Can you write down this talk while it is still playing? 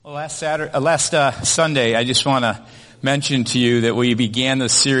Well, last Sunday, I just want to mention to you that we began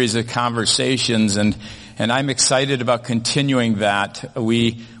this series of conversations, and I'm excited about continuing that.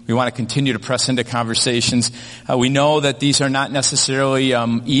 We want to continue to press into conversations. We know that these are not necessarily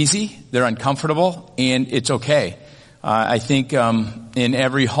easy; they're uncomfortable, and it's okay. I think in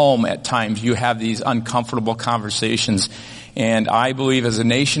every home, at times, you have these uncomfortable conversations, and I believe as a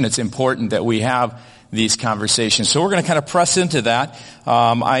nation, it's important that we have these conversations. So we're going to kind of press into that.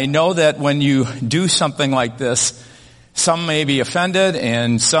 I know that when you do something like this, some may be offended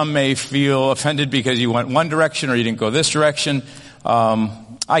and some may feel offended because you went one direction or you didn't go this direction.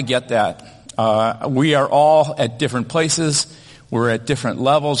 I get that. We are all at different places. We're at different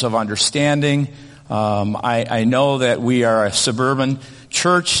levels of understanding. I know that we are a suburban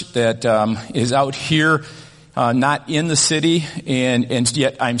church that is out here not in the city, and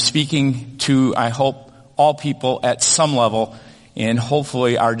yet I'm speaking to, I hope, all people at some level, and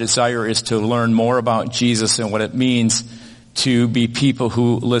hopefully our desire is to learn more about Jesus and what it means to be people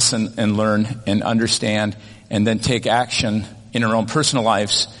who listen and learn and understand and then take action in our own personal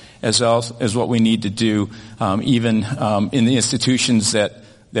lives as well as what we need to do even in the institutions that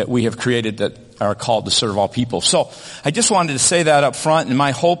we have created that are called to serve all people. So I just wanted to say that up front, and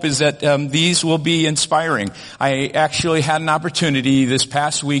my hope is that these will be inspiring. I actually had an opportunity this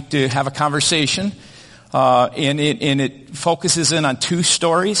past week to have a conversation, and it focuses in on two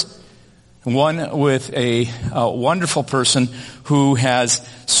stories. One with a wonderful person who has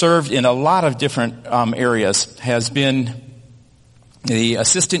served in a lot of different areas, has been the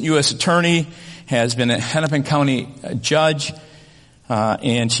assistant U.S. attorney, has been a Hennepin County judge,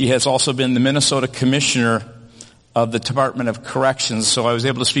 and she has also been the Minnesota Commissioner of the Department of Corrections. So I was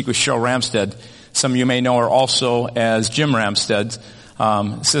able to speak with Cheryl Ramstad. Some of you may know her also as Jim Ramstad's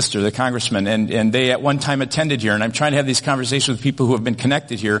sister, the congressman. And they at one time attended here. And I'm trying to have these conversations with people who have been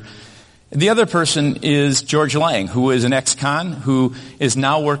connected here. The other person is George Lang, who is an ex-con, who is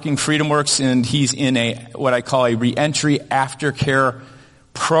now working FreedomWorks, and he's in what I call a reentry aftercare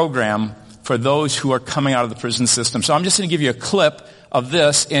program for those who are coming out of the prison system. So I'm just going to give you a clip of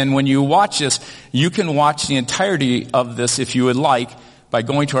this, and when you watch this, you can watch the entirety of this if you would like by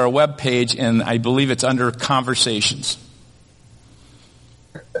going to our webpage, and I believe it's under Conversations.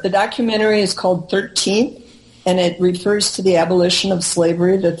 The documentary is called 13th, and it refers to the abolition of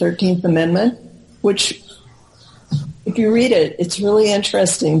slavery, the 13th Amendment, which, if you read it, it's really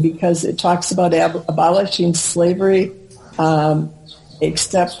interesting because it talks about abolishing slavery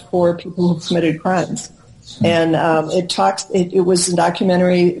except for people who committed crimes. And it was a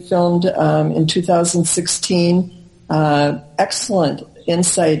documentary filmed in 2016. Excellent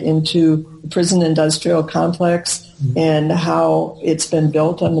insight into the prison industrial complex and how it's been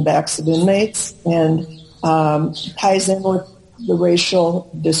built on the backs of inmates, and ties in with the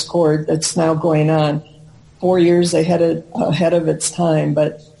racial discord that's now going on. 4 years ahead of its time,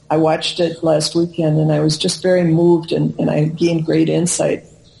 but I watched it last weekend and I was just very moved, and I gained great insight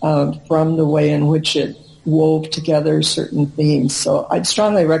from the way in which it wove together certain themes. So I'd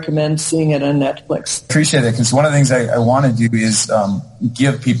strongly recommend seeing it on Netflix. Appreciate it, because one of the things I want to do is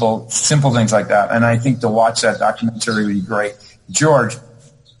give people simple things like that, and I think to watch that documentary would be great. George,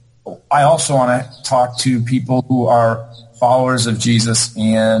 I also want to talk to people who are followers of Jesus,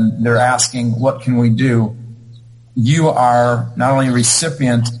 and they're asking, what can we do? You are not only a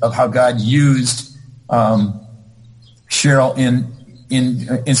recipient of how God used Cheryl in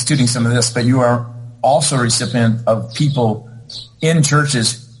instituting some of this, but you are also a recipient of people in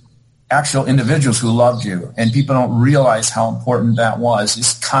churches, actual individuals who loved you, and people don't realize how important that was.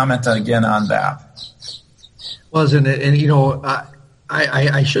 Just comment again on that. Wasn't it? And, you know,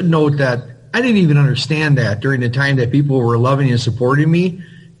 I should note that I didn't even understand that during the time that people were loving and supporting me.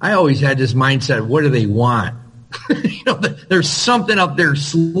 I always had this mindset, what do they want? You know, there's something up their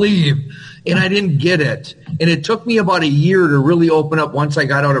sleeve, and I didn't get it. And it took me about a year to really open up once I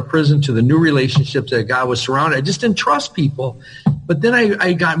got out of prison to the new relationships that God was surrounded. I just didn't trust people. But then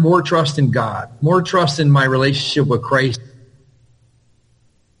I got more trust in God, more trust in my relationship with Christ.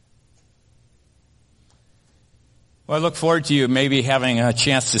 Well, I look forward to you maybe having a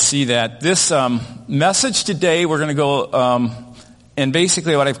chance to see that. This message today, we're going to go and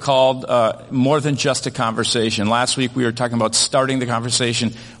basically what I've called more than just a conversation. Last week we were talking about starting the conversation.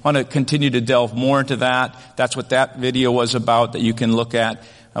 I want to continue to delve more into that. That's what that video was about that you can look at.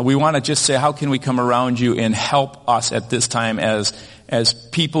 We want to just say, how can we come around you and help us at this time as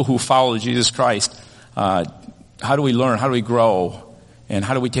people who follow Jesus Christ? How do we learn? How do we grow? And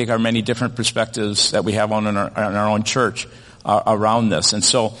how do we take our many different perspectives that we have on our own church around this? And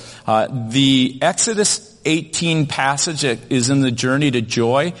so the Exodus 18 passage that is in the Journey to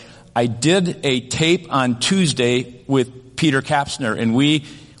Joy. I did a tape on Tuesday with Peter Kaspner, and we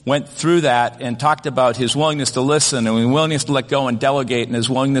went through that and talked about his willingness to listen and his willingness to let go and delegate and his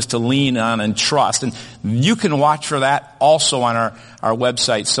willingness to lean on and trust. And you can watch for that also on our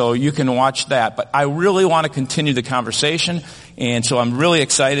website, so you can watch that. But I really want to continue the conversation, and so I'm really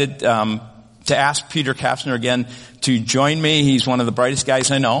excited to ask Peter Kaspner again to join me. He's one of the brightest guys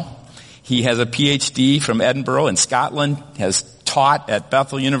I know. He has a PhD from Edinburgh in Scotland, has taught at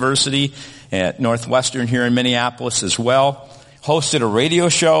Bethel University, at Northwestern here in Minneapolis as well. Hosted a radio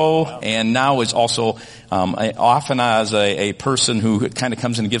show, and now is also often as a person who kind of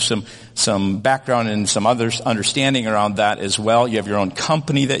comes in and gives some background and some other understanding around that as well. You have your own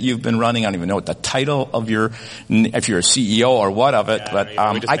company that you've been running. I don't even know what the title of if you're a CEO or what of it, but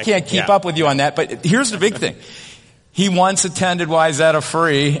I can't keep up with you on that. But here's the big thing. He once attended Wayzata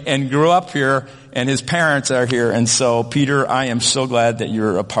Free and grew up here, and his parents are here. And so, Peter, I am so glad that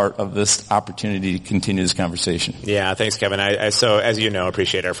you're a part of this opportunity to continue this conversation. Yeah, thanks, Kevin. So, as you know,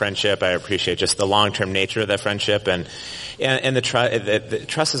 appreciate our friendship. I appreciate just the long-term nature of that friendship, and the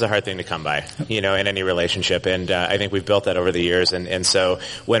trust is a hard thing to come by, in any relationship. And I think we've built that over the years. And so,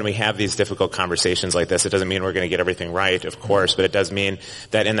 when we have these difficult conversations like this, it doesn't mean we're going to get everything right, of course, but it does mean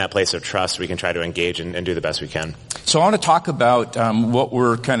that in that place of trust, we can try to engage and do the best we can. So I want to talk about what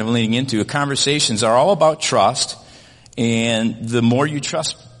we're kind of leaning into. Conversations are all about trust, and the more you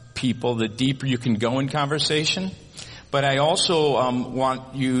trust people, the deeper you can go in conversation. But I also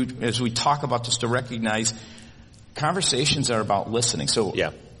want you, as we talk about this, to recognize conversations are about listening. So,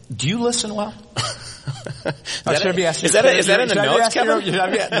 yeah. Do you listen well? Is that in the notes, Kevin?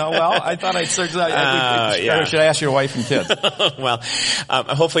 No, well, I thought I'd search that. Should I ask your wife and kids? Well,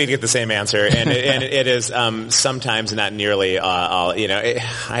 hopefully you get the same answer. And it is sometimes not nearly all,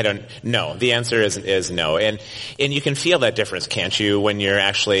 I don't know. The answer is no. And you can feel that difference, can't you, when you're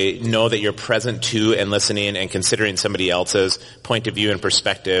actually know that you're present to and listening and considering somebody else's point of view and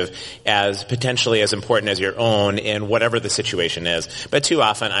perspective as potentially as important as your own in whatever the situation is. But too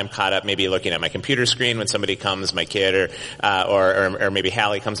often I'm caught up maybe looking at my computer screen when somebody comes, my kid or maybe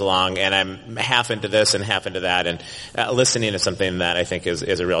Hallie comes along, and I'm half into this and half into that, and listening is something that I think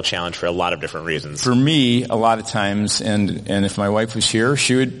is a real challenge for a lot of different reasons. For me, a lot of times, and if my wife was here,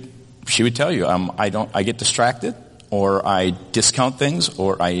 she would tell you, I get distracted, or I discount things,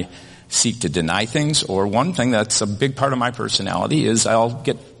 or I seek to deny things, or one thing that's a big part of my personality is I'll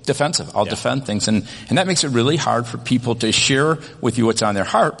get defensive. I'll defend things. And that makes it really hard for people to share with you what's on their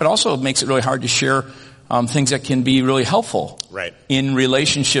heart, but also it makes it really hard to share things that can be really helpful in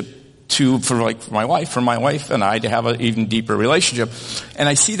relationship for my wife and I to have an even deeper relationship. And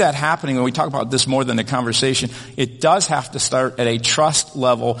I see that happening when we talk about this more than a conversation. It does have to start at a trust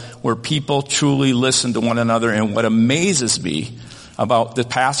level where people truly listen to one another. And what amazes me about the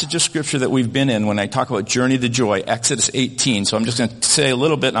passage of Scripture that we've been in when I talk about Journey to Joy, Exodus 18. So I'm just going to say a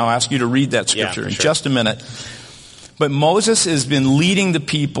little bit, and I'll ask you to read that Scripture in just a minute. But Moses has been leading the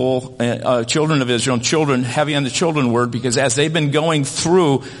people, children of Israel, children, heavy on the children word, because as they've been going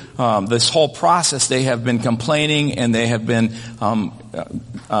through this whole process, they have been complaining and they have been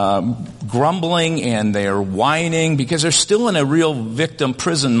grumbling and they are whining because they're still in a real victim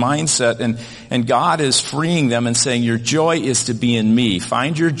prison mindset. And God is freeing them and saying, your joy is to be in me.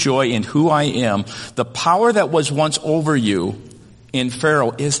 Find your joy in who I am. The power that was once over you in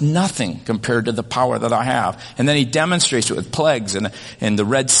Pharaoh is nothing compared to the power that I have. And then he demonstrates it with plagues and the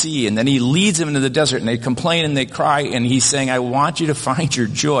Red Sea. And then he leads them into the desert and they complain and they cry. And he's saying, I want you to find your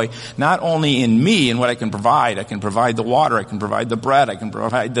joy, not only in me and what I can provide. I can provide the water. I can provide the bread. I can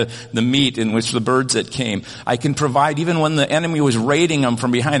provide the meat in which the birds that came. I can provide, even when the enemy was raiding them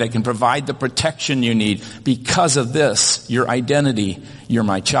from behind, I can provide the protection you need. Because of this, your identity, you're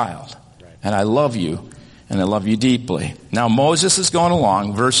my child. And I love you. And I love you deeply. Now Moses is going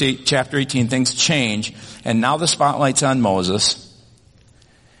along, verse 8, chapter 18, things change, and now the spotlight's on Moses.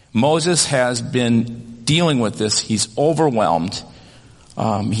 Moses has been dealing with this. He's overwhelmed.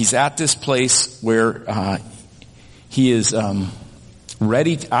 He's at this place where he is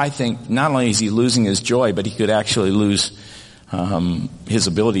ready, I think, not only is he losing his joy, but he could actually lose his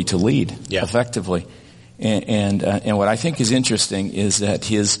ability to lead effectively. And what I think is interesting is that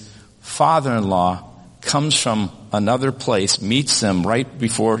his father-in-law comes from another place, meets them right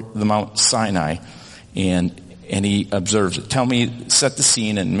before the Mount Sinai, and and he observes it. Tell me, set the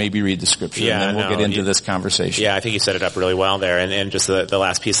scene and maybe read the scripture, and then we'll get into this conversation. Yeah, I think you set it up really well there. And just the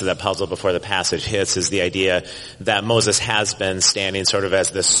last piece of that puzzle before the passage hits is the idea that Moses has been standing sort of as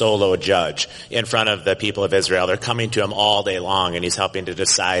the solo judge in front of the people of Israel. They're coming to him all day long, and he's helping to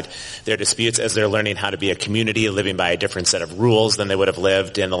decide their disputes as they're learning how to be a community, living by a different set of rules than they would have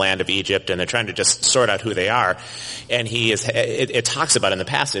lived in the land of Egypt, and they're trying to just sort out who they are. And it talks about in the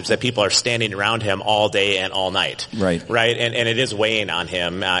passage that people are standing around him all day and all night. Right. And it is weighing on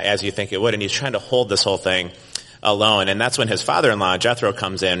him as you think it would, and he's trying to hold this whole thing alone. And that's when his father-in-law, Jethro,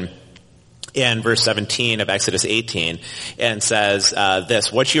 comes in verse 17 of Exodus 18 and says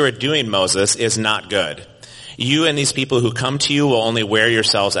this, "What you are doing, Moses, is not good. You and these people who come to you will only wear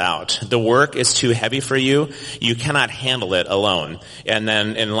yourselves out. The work is too heavy for you. You cannot handle it alone." And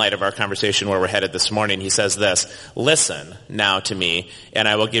then in light of our conversation where we're headed this morning, he says this, "Listen now to me, and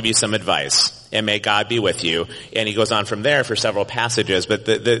I will give you some advice, and may God be with you." And he goes on from there for several passages, but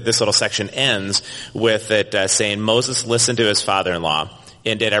this little section ends with it saying, Moses listened to his father-in-law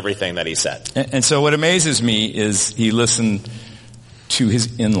and did everything that he said. And so what amazes me is he listened to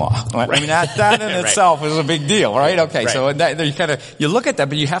his in-law. Right. I mean, that in itself is a big deal, right? Okay, so you look at that,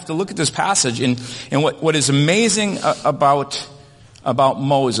 but you have to look at this passage, and what is amazing about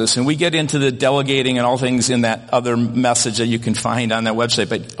Moses, and we get into the delegating and all things in that other message that you can find on that website,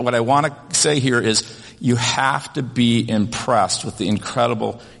 but what I want to say here is you have to be impressed with the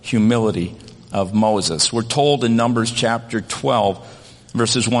incredible humility of Moses. We're told in Numbers chapter 12,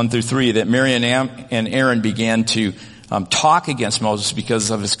 verses 1 through 3, that Miriam and Aaron began to talk against Moses because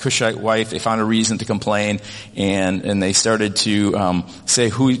of his Cushite wife. They found a reason to complain, and they started to say,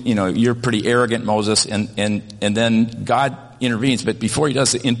 you're pretty arrogant, Moses, and then God intervenes. But before he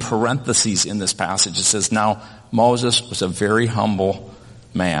does it, in parentheses in this passage, it says, "Now Moses was a very humble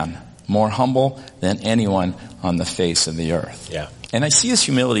man, more humble than anyone on the face of the earth." Yeah. And I see his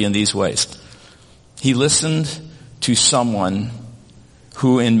humility in these ways. He listened to someone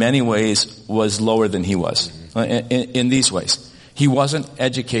who in many ways was lower than he was. In these ways. He wasn't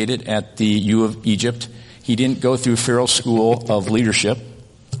educated at the U of Egypt. He didn't go through Pharaoh's school of leadership,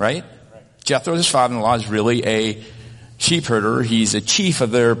 right? Jethro, his father-in-law, is really a sheep herder. He's a chief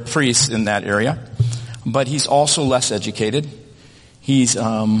of their priests in that area. But he's also less educated. He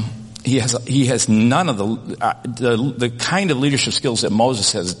has none of the kind of leadership skills that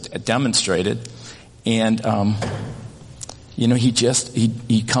Moses has demonstrated. And,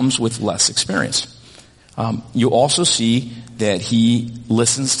 he comes with less experience. You also see that he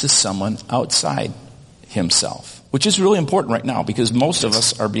listens to someone outside himself, which is really important right now because most of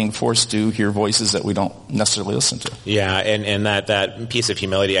us are being forced to hear voices that we don't necessarily listen to. Yeah, and that piece of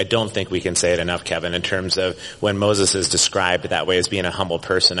humility, I don't think we can say it enough, Kevin, in terms of when Moses is described that way as being a humble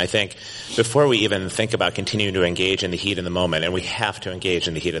person. I think before we even think about continuing to engage in the heat of the moment, and we have to engage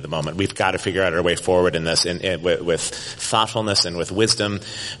in the heat of the moment, we've got to figure out our way forward in this with thoughtfulness and with wisdom.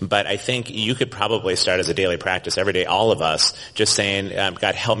 But I think you could probably start as a daily practice every day, all of us, just saying,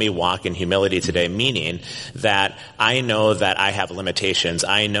 God, help me walk in humility today, meaning that I know that I have limitations.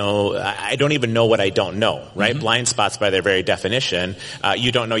 I don't even know what I don't know, right? Mm-hmm. Blind spots by their very definition,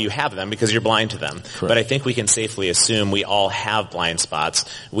 you don't know you have them because you're blind to them. Correct. But I think we can safely assume we all have blind spots.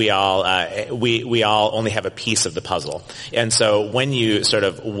 We all only have a piece of the puzzle. And so when you sort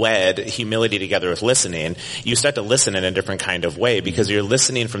of wed humility together with listening, you start to listen in a different kind of way because you're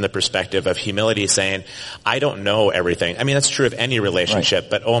listening from the perspective of humility saying, I don't know everything. I mean, that's true of any relationship,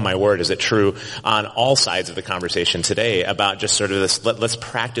 right. But oh my word, is it true on all sides of the conversation today about just sort of this, let's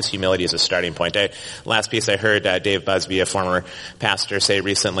practice humility as a starting point. Last piece I heard Dave Busby, a former pastor, say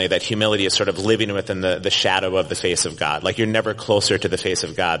recently that humility is sort of living within the shadow of the face of God. Like you're never closer to the face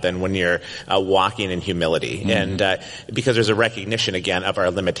of God than when you're walking in humility. Mm-hmm. And because there's a recognition again of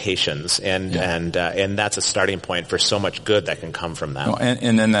our limitations and that's a starting point for so much good that can come from that. No,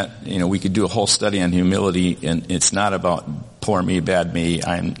 and then that, we could do a whole study on humility, and it's not about poor me, bad me,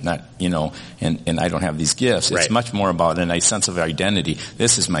 I'm not, and I don't have these gifts. It's right. much more about a sense of identity.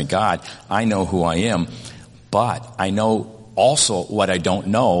 This is my God. I know who I am, but I know also what I don't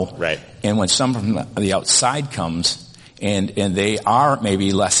know. Right. And when someone from the outside comes and they are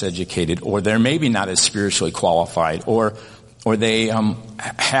maybe less educated, or they're maybe not as spiritually qualified, or they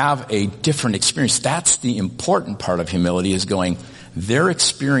have a different experience, that's the important part of humility, is going, their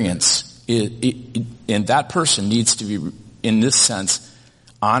experience and that person needs to be, in this sense,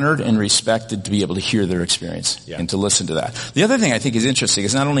 honored and respected to be able to hear their experience and to listen to that. The other thing I think is interesting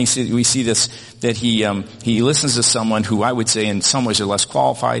is not only we see this, that he listens to someone who I would say in some ways are less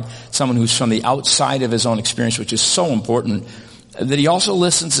qualified, someone who's from the outside of his own experience, which is so important, that he also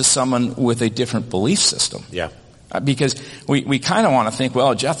listens to someone with a different belief system. Yeah. Because we kind of want to think,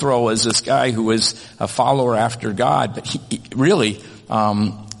 well, Jethro was this guy who was a follower after God, but he really,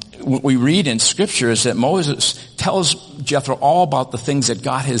 what we read in Scripture is that Moses tells Jethro all about the things that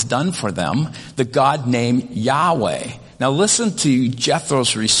God has done for them, the God named Yahweh. Now listen to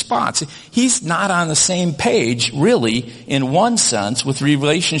Jethro's response. He's not on the same page, really, in one sense, with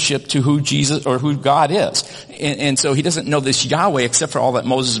relationship to who Jesus or who God is. And so he doesn't know this Yahweh except for all that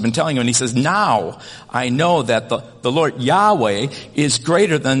Moses has been telling him. And he says, now I know that the Lord Yahweh is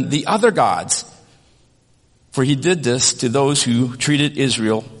greater than the other gods. For he did this to those who treated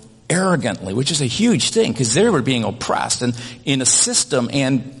Israel arrogantly, which is a huge thing because they were being oppressed and in a system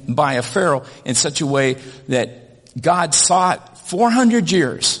and by a Pharaoh in such a way that God saw it 400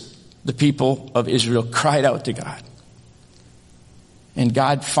 years. The people of Israel cried out to God. And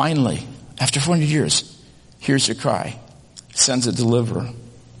God finally, after 400 years, hears their cry, sends a deliverer.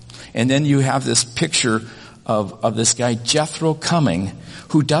 And then you have this picture of this guy Jethro coming,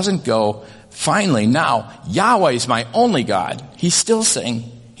 who doesn't go, finally, now Yahweh is my only God. He's still saying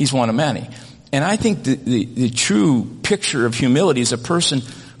he's one of many. And I think the true picture of humility is a person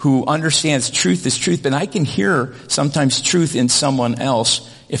who understands truth is truth, but I can hear sometimes truth in someone else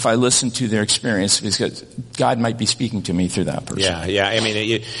if I listen to their experience, because God might be speaking to me through that person. Yeah. I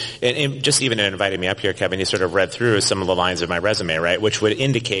mean, and just even in inviting me up here, Kevin, you sort of read through some of the lines of my resume, right? Which would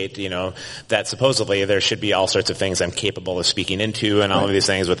indicate, that supposedly there should be all sorts of things I'm capable of speaking into and all of these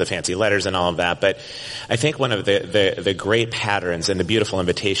things with the fancy letters and all of that. But I think one of the great patterns and the beautiful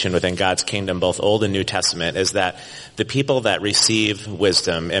invitation within God's kingdom, both Old and New Testament, is that the people that receive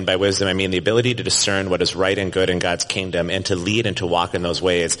wisdom, and by wisdom I mean the ability to discern what is right and good in God's kingdom and to lead and to walk in those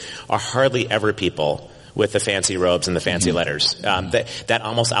ways, are hardly ever people with the fancy robes and the fancy letters. That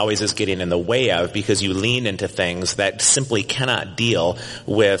almost always is getting in the way of, because you lean into things that simply cannot deal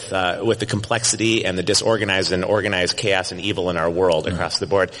with the complexity and the disorganized and organized chaos and evil in our world across the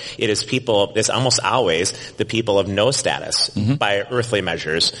board. It's almost always the people of no status by earthly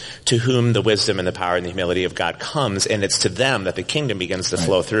measures to whom the wisdom and the power and the humility of God comes, and it's to them that the kingdom begins to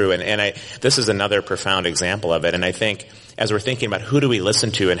flow through. And this is another profound example of it. And I think as we're thinking about who do we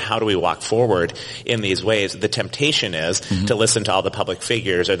listen to and how do we walk forward in these ways, the temptation is to listen to all the public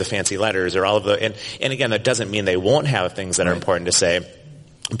figures or the fancy letters or all of the, and again, that doesn't mean they won't have things that are important to say,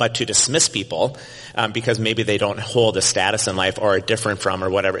 but to dismiss people because maybe they don't hold a status in life or are different from or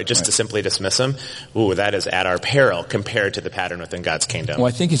whatever, just to simply dismiss them, that is at our peril compared to the pattern within God's kingdom. Well,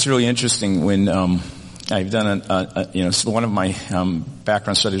 I think it's really interesting when I've done one of my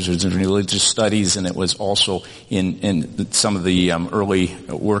background studies was in religious studies, and it was also in some of the early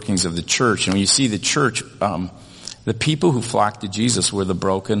workings of the church. And when you see the church, the people who flocked to Jesus were the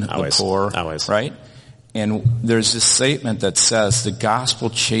broken, the poor, right? And there's this statement that says the gospel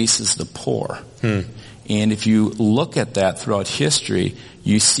chases the poor. And if you look at that throughout history,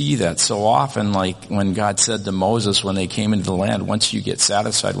 you see that so often, like when God said to Moses when they came into the land, once you get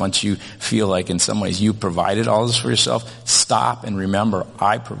satisfied, once you feel like in some ways you provided all this for yourself, stop and remember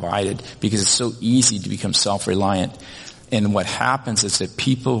I provided, because it's so easy to become self-reliant. And what happens is that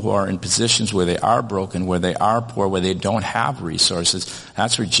people who are in positions where they are broken, where they are poor, where they don't have resources,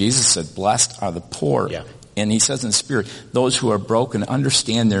 that's where Jesus said, blessed are the poor. Yeah. And he says in the Spirit, those who are broken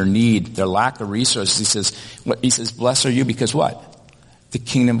understand their need, their lack of resources. He says, blessed are you because what? The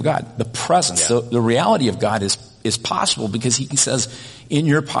kingdom of God, the presence, the reality of God is possible, because he says, in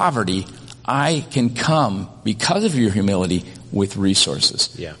your poverty, I can come because of your humility with resources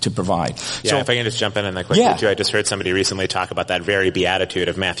to provide. Yeah, so, if I can just jump in on that quickly too. I just heard somebody recently talk about that very beatitude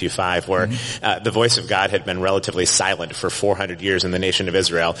of Matthew 5 where the voice of God had been relatively silent for 400 years in the nation of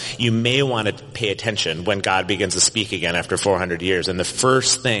Israel. You may want to pay attention when God begins to speak again after 400 years. And the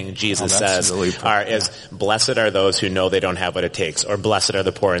first thing Jesus says is, blessed are those who know they don't have what it takes, or blessed are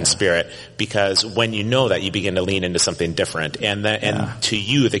the poor in spirit, because when you know that, you begin to lean into something different. And to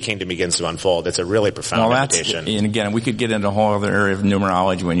you, the kingdom begins to unfold. It's a really profound invitation. And again, we could get into a whole other area of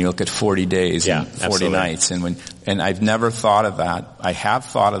numerology when you look at 40 days and 40 nights. And I've never thought of that. I have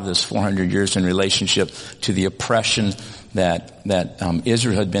thought of this 400 years in relationship to the oppression that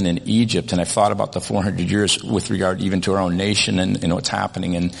Israel had been in Egypt, and I've thought about the 400 years with regard even to our own nation and what's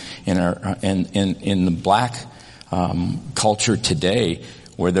happening in the black culture today,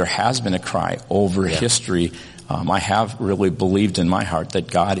 where there has been a cry over history. I have really believed in my heart that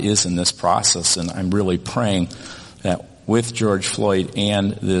God is in this process, and I'm really praying that with George Floyd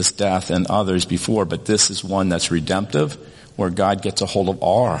and this death and others before, but this is one that's redemptive, where God gets a hold of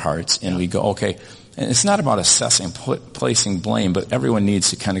all our hearts and we go, okay, and it's not about assessing, placing blame, but everyone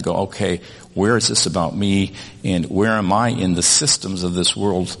needs to kind of go, okay, where is this about me, and where am I in the systems of this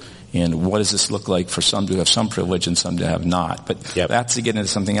world And what does this look like for some to have some privilege and some to have not? But that's to get into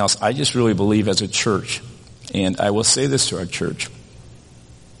something else. I just really believe as a church, and I will say this to our church,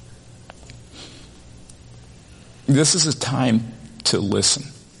 this is a time to listen,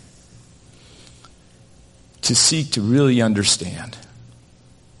 to seek to really understand.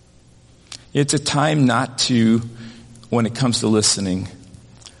 It's a time not to, when it comes to listening,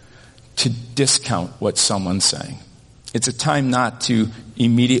 to discount what someone's saying. It's a time not to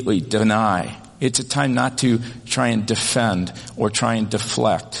immediately deny. It's a time not to try and defend or try and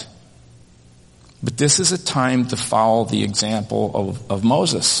deflect. But this is a time to follow the example of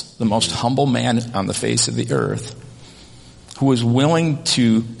Moses, the most humble man on the face of the earth, who was willing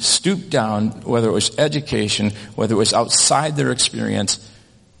to stoop down, whether it was education, whether it was outside their experience,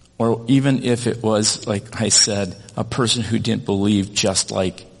 or even if it was, like I said, a person who didn't believe just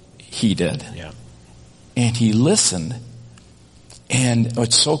like he did. Yeah. And he listened. And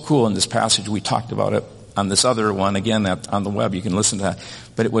what's so cool in this passage, we talked about it on this other one, again, on the web, you can listen to that.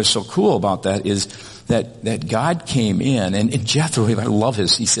 But what's so cool about that is that God came in, and Jethro, I love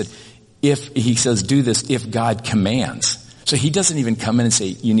his, he said, he says, do this if God commands. So he doesn't even come in and say,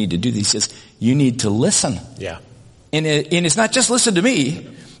 you need to do this. He says, you need to listen. Yeah. And it's not just listen to me.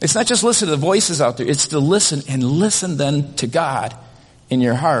 It's not just listen to the voices out there. It's to listen, and listen then to God in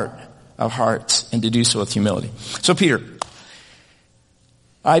your heart of hearts, and to do so with humility. So Peter,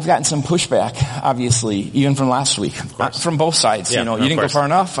 I've gotten some pushback, obviously, even from last week, from both sides. Yeah, you didn't go far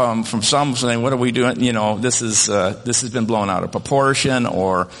enough. From some saying, "What are we doing?" This has been blown out of proportion.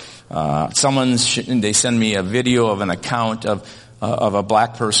 Or they send me a video of an account of a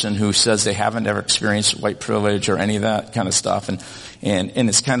black person who says they haven't ever experienced white privilege or any of that kind of stuff, and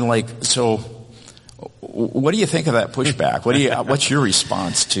it's kind of like, so what do you think of that pushback? What's your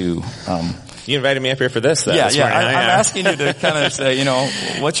response to? You invited me up here for this, though. I'm asking you to kind of say,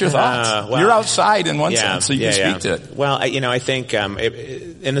 what's your thoughts? You're outside in one sense, so you can speak to it. Well, I think, and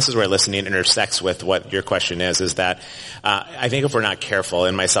this is where listening intersects with what your question is that I think if we're not careful,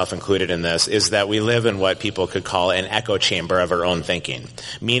 and myself included in this, is that we live in what people could call an echo chamber of our own thinking,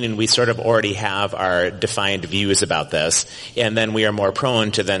 meaning we sort of already have our defined views about this, and then we are more prone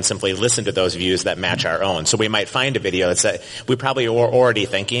to then simply listen to those views that match our own. So we might find a video that says, we probably are already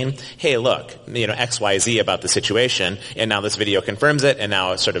thinking, hey, look, XYZ about the situation, and now this video confirms it, and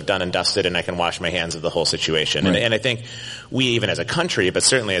now it's sort of done and dusted, and I can wash my hands of the whole situation. Right. And I think we, even as a country, but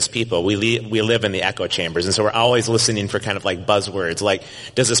certainly as people, we live in the echo chambers, and so we're always listening for kind of like buzzwords, like,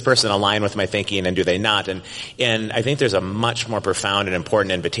 does this person align with my thinking, and do they not? And I think there's a much more profound and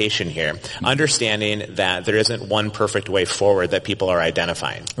important invitation here, understanding that there isn't one perfect way forward that people are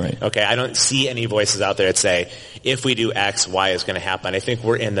identifying. Right. Okay, I don't see any voices out there that say, if we do X, Y is going to happen. I think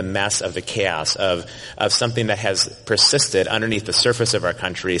we're in the mess of the chaos of something that has persisted underneath the surface of our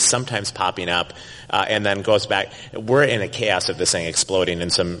country, sometimes popping up, and then goes back. We're in a chaos of this thing exploding in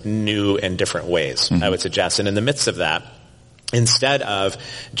some new and different ways, I would suggest. And in the midst of that, instead of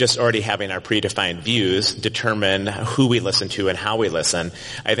just already having our predefined views determine who we listen to and how we listen,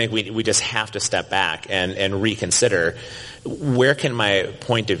 I think we just have to step back and reconsider, where can my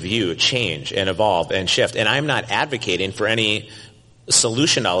point of view change and evolve and shift? And I'm not advocating for any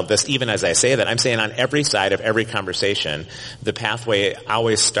solution to all of this, even as I say that. I'm saying on every side of every conversation, the pathway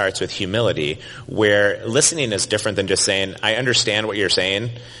always starts with humility, where listening is different than just saying, I understand what you're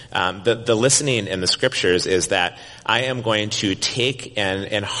saying. The listening in the scriptures is that I am going to take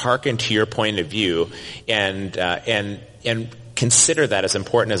and hearken to your point of view and consider that as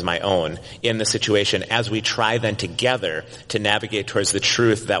important as my own in the situation, as we try then together to navigate towards the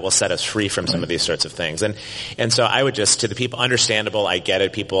truth that will set us free from some of these sorts of things. And so I would just, to the people, understandable, I get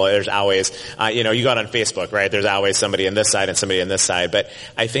it, people, there's always, you go out on Facebook, right? There's always somebody on this side and somebody on this side. But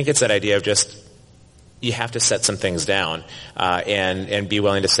I think it's that idea of just, you have to set some things down, and be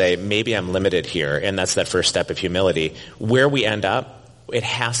willing to say, maybe I'm limited here. And that's that first step of humility. Where we end up, it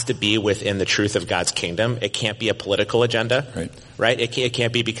has to be within the truth of God's kingdom. It can't be a political agenda, right? It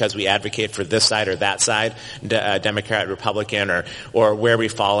can't be because we advocate for this side or that side, Democrat, Republican, or where we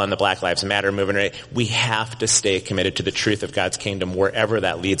fall on the Black Lives Matter movement. We have to stay committed to the truth of God's kingdom wherever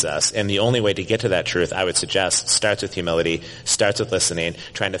that leads us. And the only way to get to that truth, I would suggest, starts with humility, starts with listening,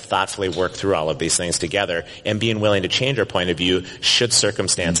 trying to thoughtfully work through all of these things together, and being willing to change our point of view should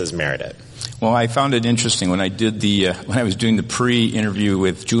circumstances merit it. Well, I found it interesting when I was doing the pre-interview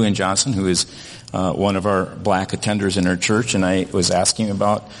with Julian Johnson, who is one of our black attenders in our church, and I was asking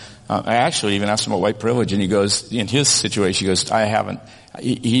about, I actually even asked him about white privilege, and he goes, in his situation, he goes, I haven't.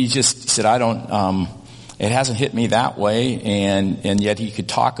 He just said, I don't, it hasn't hit me that way, and yet he could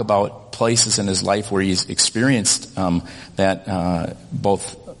talk about places in his life where he's experienced that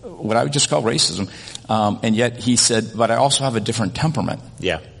both what I would just call racism. And yet he said, but I also have a different temperament.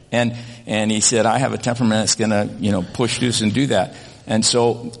 Yeah. And he said, I have a temperament that's going to, push loose and do that. And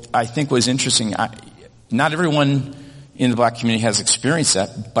so I think what was interesting, not everyone in the black community has experienced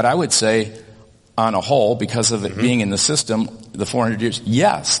that, but I would say on a whole, because of it being in the system, the 400 years,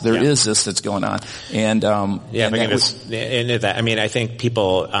 yes, there is this that's going on. And, I think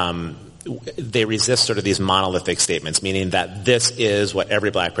people, they resist sort of these monolithic statements, meaning that this is what every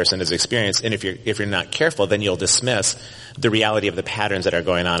black person has experienced, and if you're not careful, then you'll dismiss the reality of the patterns that are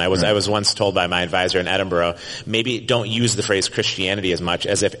going on. I was once told by my advisor in Edinburgh, maybe don't use the phrase Christianity as much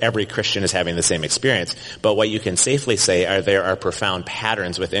as if every Christian is having the same experience. But what you can safely say are there are profound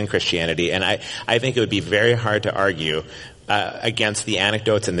patterns within Christianity, and I think it would be very hard to argue against the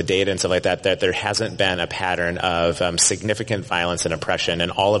anecdotes and the data and stuff like that there hasn't been a pattern of significant violence and oppression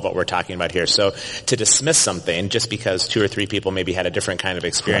and all of what we're talking about here. So to dismiss something just because 2 or 3 people maybe had a different kind of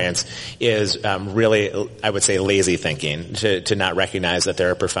experience is really, I would say, lazy thinking to not recognize that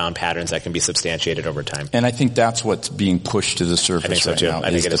there are profound patterns that can be substantiated over time. And I think that's what's being pushed to the surface I think so right too. now.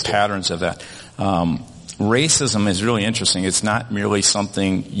 I think it is the patterns of that. Racism is really interesting. It's not merely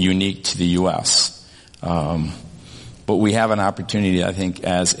something unique to the U.S., but we have an opportunity, I think,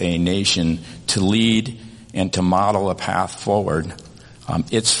 as a nation to lead and to model a path forward.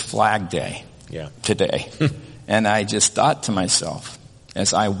 It's Flag Day today. And I just thought to myself,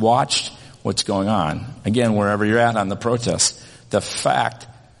 as I watched what's going on, again, wherever you're at on the protests, the fact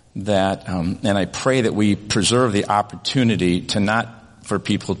that, and I pray that we preserve the opportunity to not for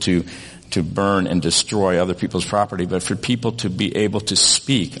people to burn and destroy other people's property, but for people to be able to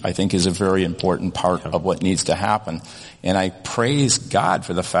speak, I think is a very important part of what needs to happen. And I praise God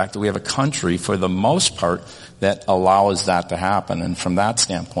for the fact that we have a country, for the most part, that allows that to happen. And from that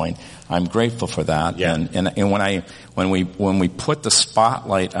standpoint, I'm grateful for that. Yeah. And when we put the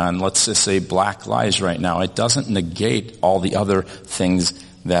spotlight on, let's just say, Black lives right now, it doesn't negate all the other things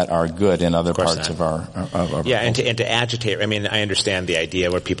that are good in other parts of our and to agitate. I mean, I understand the idea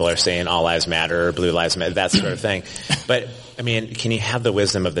where people are saying all lives matter or blue lives matter, that sort of thing. But I mean, can you have the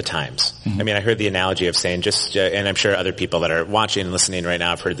wisdom of the times? I mean, I heard the analogy of saying and I'm sure other people that are watching and listening right now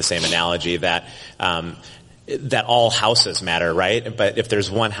have heard the same analogy that all houses matter, right? But if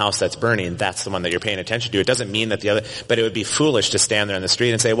there's one house that's burning, that's the one that you're paying attention to. It doesn't mean that the other, but it would be foolish to stand there in the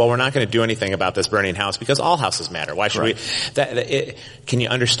street and say, well, we're not going to do anything about this burning house because all houses matter. Why should we? Can you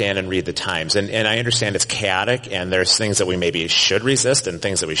understand and read the times? And I understand it's chaotic and there's things that we maybe should resist and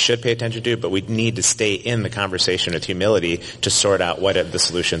things that we should pay attention to, but we need to stay in the conversation with humility to sort out what the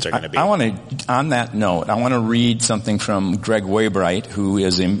solutions are going to be. On that note, I want to read something from Greg Waybright, who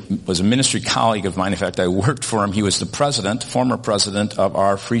was a ministry colleague of mine. In fact, I worked for him. He was the former president of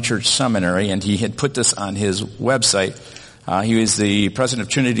our Free Church Seminary, and he had put this on his website. He was the president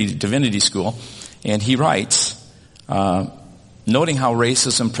of Trinity Divinity School, and he writes, noting how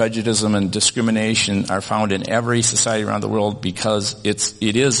racism, prejudice, and discrimination are found in every society around the world because it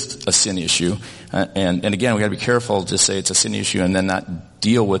is a sin issue. And again, we got to be careful to say it's a sin issue and then not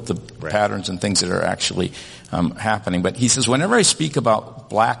deal with the patterns and things that are actually happening. But he says, whenever I speak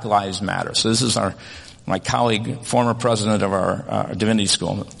about Black Lives Matter, so this is my colleague, former president of our divinity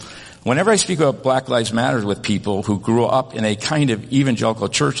school. Whenever I speak about Black Lives Matter with people who grew up in a kind of evangelical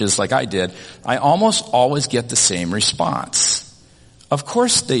churches like I did, I almost always get the same response. Of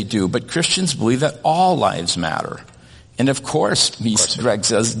course they do, but Christians believe that all lives matter. And of course, Greg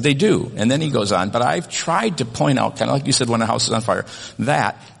says, they do. And then he goes on, but I've tried to point out, kind of like you said when a house is on fire,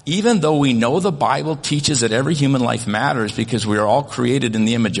 that even though we know the Bible teaches that every human life matters because we are all created in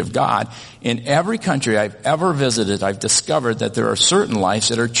the image of God, in every country I've ever visited, I've discovered that there are certain lives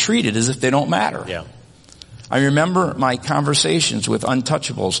that are treated as if they don't matter. Yeah. I remember my conversations with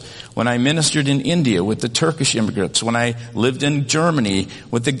untouchables when I ministered in India with the Turkish immigrants, when I lived in Germany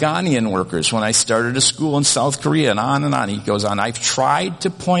with the Ghanaian workers, when I started a school in South Korea, and on and on. He goes on. I've tried to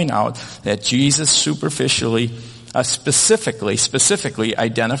point out that Jesus specifically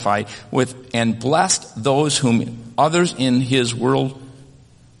identified with and blessed those whom others in his world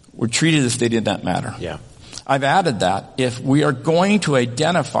were treated as if they did not matter. Yeah. I've added that if we are going to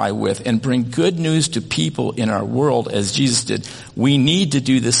identify with and bring good news to people in our world as Jesus did, we need to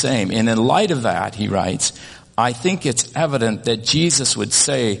do the same. And in light of that, he writes, I think it's evident that Jesus would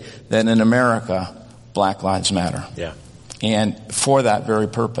say that in America, Black Lives Matter. Yeah. And for that very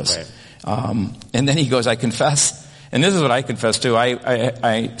purpose. Right. And then he goes, I confess, and this is what I confess too.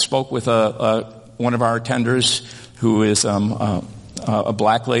 I spoke with one of our attenders who is a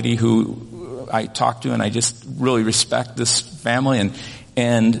black lady who I talked to, and I just really respect this family.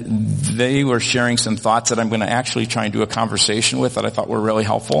 and they were sharing some thoughts that I'm going to actually try and do a conversation with that I thought were really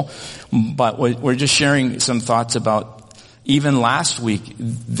helpful. But we're just sharing some thoughts about, even last week,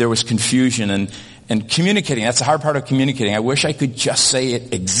 there was confusion and communicating. That's the hard part of communicating. I wish I could just say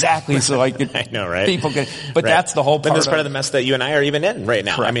it exactly so I could. I know, right? People could, but right. That's the whole part. But that's part of the mess that you and I are even in right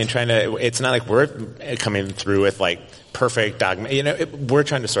now. Correct. I mean, it's not like we're coming through with like perfect dogma. We're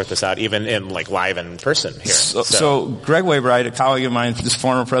trying to sort this out even in like live in person here. So Greg Wainwright, a colleague of mine, this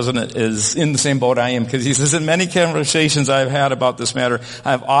former president, is in the same boat I am, because he says, in many conversations I've had about this matter,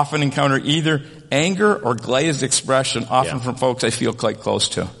 I've often encountered either anger or glazed expression, often from folks I feel quite close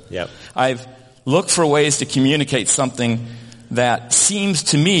to. Yep. I've looked for ways to communicate something that seems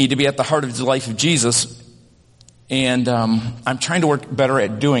to me to be at the heart of the life of Jesus, and I'm trying to work better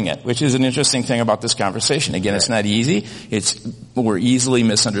at doing it, which is an interesting thing about this conversation. Again, It's not easy. We're easily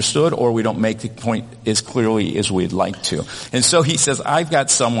misunderstood, or we don't make the point as clearly as we'd like to. And so he says, I've got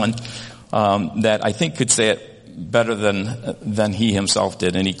someone that I think could say it better than he himself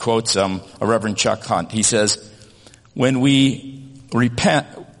did. And he quotes a Reverend Chuck Hunt. He says, when we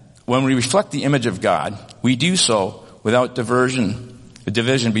reflect the image of God, we do so without division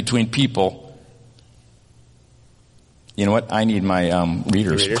between people. You know what? I need my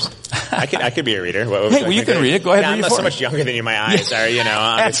readers. I could be a reader. Hey, well, you can read it. Go ahead and read it. I'm so much younger than you. My eyes are,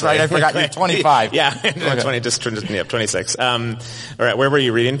 That's right. I forgot you're 25. Yeah, 26. All right, where were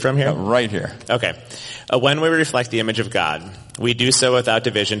you reading from here? Right here. Okay. When we reflect the image of God, we do so without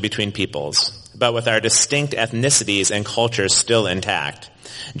division between peoples, but with our distinct ethnicities and cultures still intact.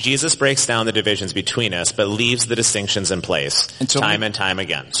 Jesus breaks down the divisions between us, but leaves the distinctions in place, time and time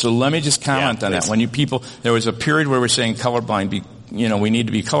again. So let me just comment on that. When there was a period where we're saying colorblind, we need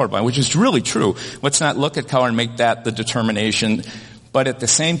to be colorblind, which is really true. Let's not look at color and make that the determination. But at the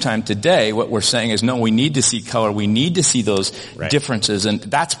same time, today, what we're saying is, no, we need to see color. We need to see those differences. And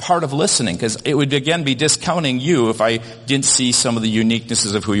that's part of listening, because it would, again, be discounting you if I didn't see some of the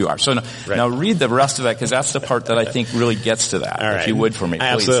uniquenesses of who you are. So now read the rest of that, because that's the part that I think really gets to that, if you would for me, please.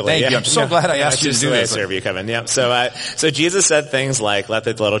 Absolutely. Thank you. I'm so glad I asked you to do this. I serve you, Kevin. Yeah. So Jesus said things like, let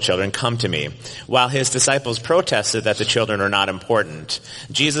the little children come to me. While his disciples protested that the children are not important,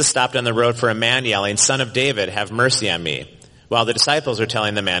 Jesus stopped on the road for a man yelling, Son of David, have mercy on me, while the disciples are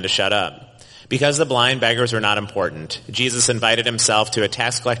telling the man to shut up. Because the blind beggars were not important, Jesus invited himself to a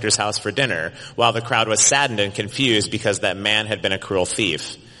tax collector's house for dinner, while the crowd was saddened and confused because that man had been a cruel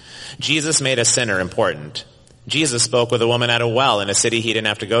thief. Jesus made a sinner important. Jesus spoke with a woman at a well in a city he didn't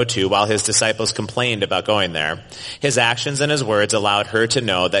have to go to, while his disciples complained about going there. His actions and his words allowed her to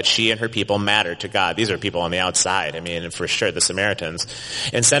know that she and her people mattered to God. These are people on the outside. I mean, for sure, the Samaritans.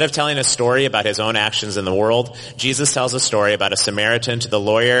 Instead of telling a story about his own actions in the world, Jesus tells a story about a Samaritan to the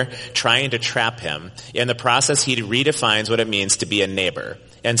lawyer trying to trap him. In the process, he redefines what it means to be a neighbor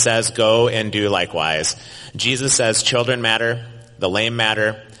and says, go and do likewise. Jesus says children matter, the lame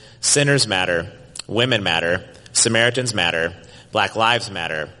matter, sinners matter, women matter, Samaritans matter, Black lives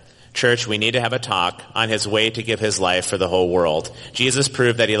matter. Church, we need to have a talk on his way to give his life for the whole world. Jesus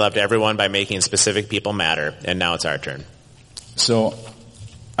proved that he loved everyone by making specific people matter, and now it's our turn. So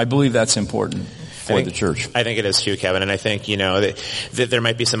I believe that's important for the church. I think it is too, Kevin, and I think, that there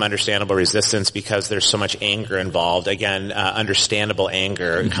might be some understandable resistance because there's so much anger involved. Again, understandable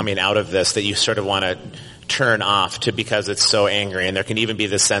anger coming out of this that you sort of want to turn off to because it's so angry. And there can even be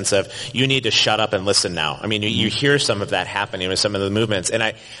this sense of, you need to shut up and listen now. I mean, you hear some of that happening with some of the movements. And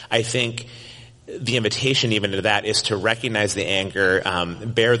I think the invitation even to that is to recognize the anger,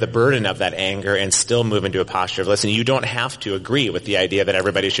 bear the burden of that anger, and still move into a posture of listening. You don't have to agree with the idea that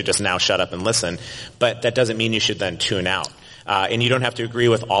everybody should just now shut up and listen, but that doesn't mean you should then tune out. And you don't have to agree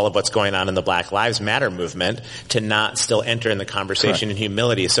with all of what's going on in the Black Lives Matter movement to not still enter in the conversation in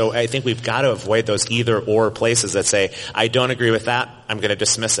humility. So I think we've got to avoid those either-or places that say, I don't agree with that, I'm going to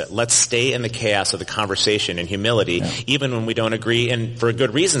dismiss it. Let's stay in the chaos of the conversation in humility, even when we don't agree, and for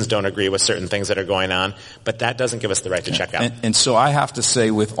good reasons don't agree with certain things that are going on, but that doesn't give us the right to check out. And so I have to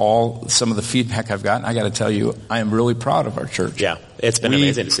say, with some of the feedback I've gotten, I got to tell you, I am really proud of our church. Yeah, it's been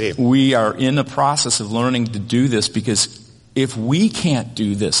amazing to see. We are in the process of learning to do this, because if we can't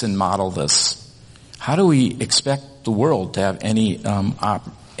do this and model this, how do we expect the world to have any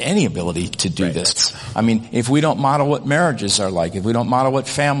ability to do this? I mean, if we don't model what marriages are like, if we don't model what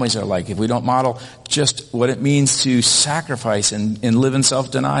families are like, if we don't model just what it means to sacrifice and live in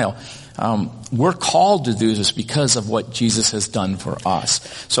self-denial, we're called to do this because of what Jesus has done for us.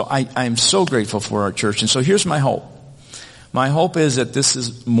 So I'm so grateful for our church. And so here's my hope. My hope is that this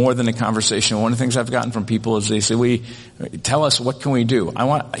is more than a conversation. One of the things I've gotten from people is they say, tell us, what can we do?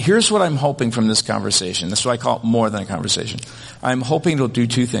 Here's what I'm hoping from this conversation. This is what I call more than a conversation. I'm hoping it'll do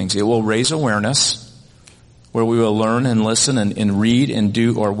two things. It will raise awareness, where we will learn and listen and read and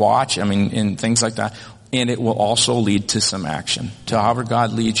do or watch, and things like that. And it will also lead to some action, to however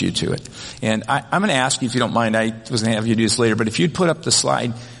God leads you to it. And I'm going to ask you, if you don't mind, I was going to have you do this later, but if you'd put up the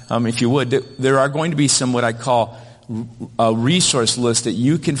slide, if you would, there are going to be some what I call a resource list that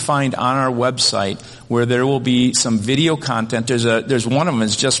you can find on our website, where there will be some video content. There's one of them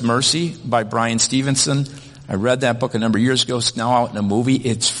is Just Mercy by Brian Stevenson. I read that book a number of years ago. It's now out in a movie.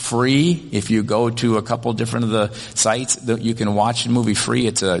 It's free. If you go to a couple different of the sites, you can watch the movie free.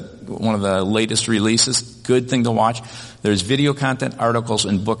 It's one of the latest releases. Good thing to watch. There's video content, articles,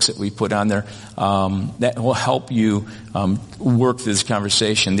 and books that we put on there that will help you work through this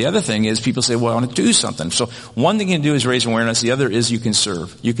conversation. The other thing is people say, well, I want to do something. So one thing you can do is raise awareness. The other is you can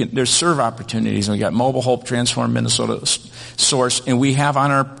serve. There's serve opportunities. And we got Mobile Hope, Transform Minnesota Source, and we have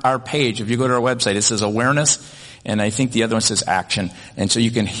on our page, if you go to our website, it says awareness, and I think the other one says action. And so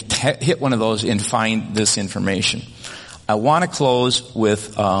you can hit one of those and find this information. I want to close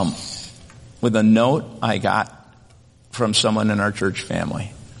with a note I got from someone in our church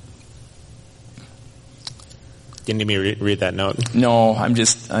family. You need me to read that note? No,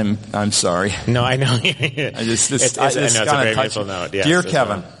 I'm sorry. No, I know. It's a very beautiful note. Yes, Dear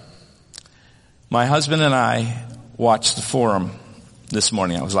Kevin, my husband and I watched the forum this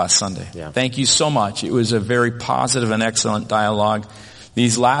morning. That was last Sunday. Yeah. Thank you so much. It was a very positive and excellent dialogue.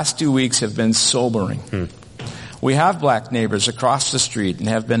 These last 2 weeks have been sobering. We have black neighbors across the street and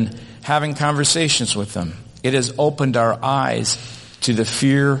have been having conversations with them. It has opened our eyes to the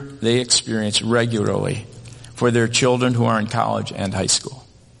fear they experience regularly for their children who are in college and high school.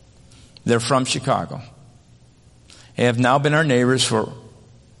 They're from Chicago. They have now been our neighbors for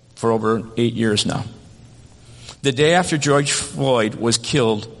over 8 years now. The day after George Floyd was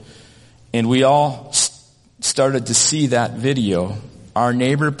killed, and we all started to see that video, our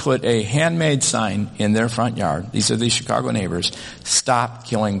neighbor put a handmade sign in their front yard. These are the Chicago neighbors. Stop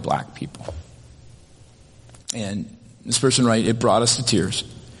killing black people. And this person wrote, it brought us to tears.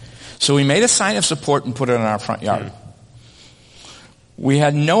 So we made a sign of support and put it in our front yard. We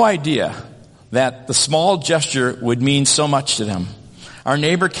had no idea that the small gesture would mean so much to them. Our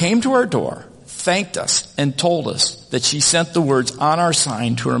neighbor came to our door, thanked us, and told us that she sent the words on our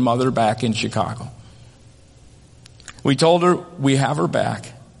sign to her mother back in Chicago. We told her we have her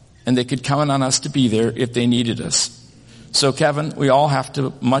back and they could count on us to be there if they needed us. So Kevin, we all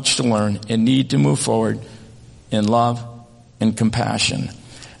have much to learn and need to move forward in love and compassion.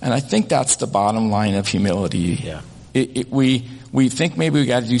 And I think that's the bottom line of humility. Yeah. We think maybe we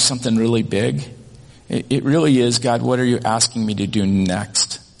got to do something really big. It really is, God, what are you asking me to do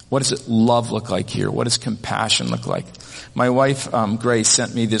next? What does love look like here? What does compassion look like? My wife, Grace,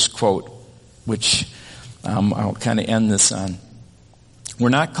 sent me this quote, which I'll kind of end this on. We're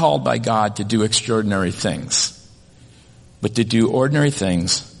not called by God to do extraordinary things, but to do ordinary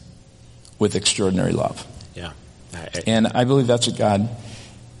things with extraordinary love. Yeah. And I believe that's what God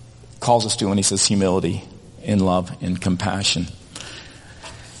calls us to when he says humility and love and compassion.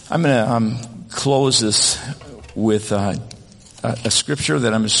 I'm going to close this with a scripture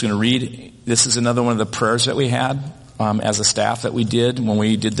that I'm just going to read. This is another one of the prayers that we had as a staff that we did when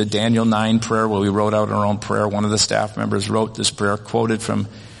we did the Daniel 9 prayer, where we wrote out our own prayer. One of the staff members wrote this prayer, quoted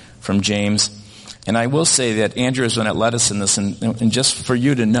from James. And I will say that Andrea is the one that led us in this. And just for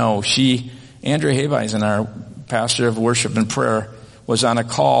you to know, Andrea Habeisen, our pastor of worship and prayer, was on a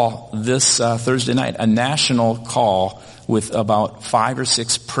call this Thursday night, a national call with about 5 or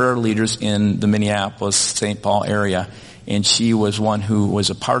 6 prayer leaders in the Minneapolis, St. Paul area. And she was one who was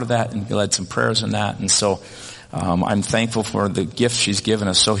a part of that and led some prayers in that. And so I'm thankful for the gift she's given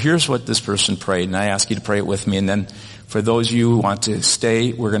us. So here's what this person prayed, and I ask you to pray it with me. And then for those of you who want to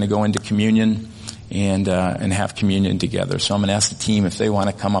stay, we're going to go into communion and have communion together. So I'm going to ask the team if they want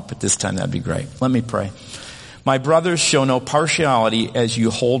to come up at this time. That'd be great. Let me pray. My brothers, show no partiality as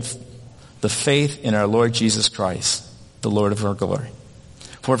you hold the faith in our Lord Jesus Christ, the Lord of our glory.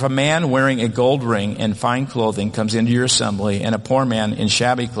 For if a man wearing a gold ring and fine clothing comes into your assembly, and a poor man in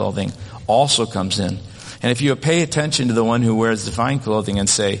shabby clothing also comes in, and if you pay attention to the one who wears the fine clothing and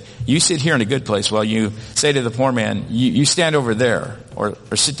say, you sit here in a good place, while you say to the poor man, you stand over there, or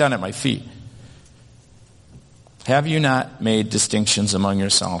sit down at my feet. Have you not made distinctions among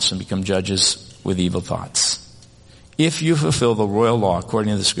yourselves and become judges with evil thoughts? If you fulfill the royal law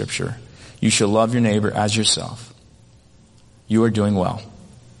according to the scripture, you shall love your neighbor as yourself. You are doing well.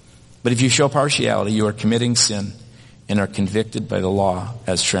 But if you show partiality, you are committing sin and are convicted by the law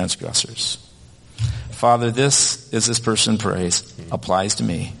as transgressors. Father, this person prays, applies to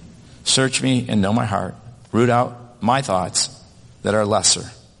me. Search me and know my heart. Root out my thoughts that are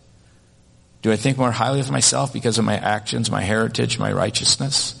lesser. Do I think more highly of myself because of my actions, my heritage, my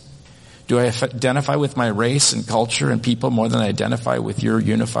righteousness? Do I identify with my race and culture and people more than I identify with your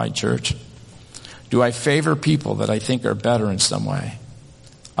unified church? Do I favor people that I think are better in some way?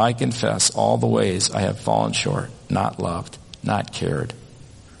 I confess all the ways I have fallen short, not loved, not cared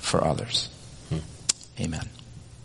for others. Amen.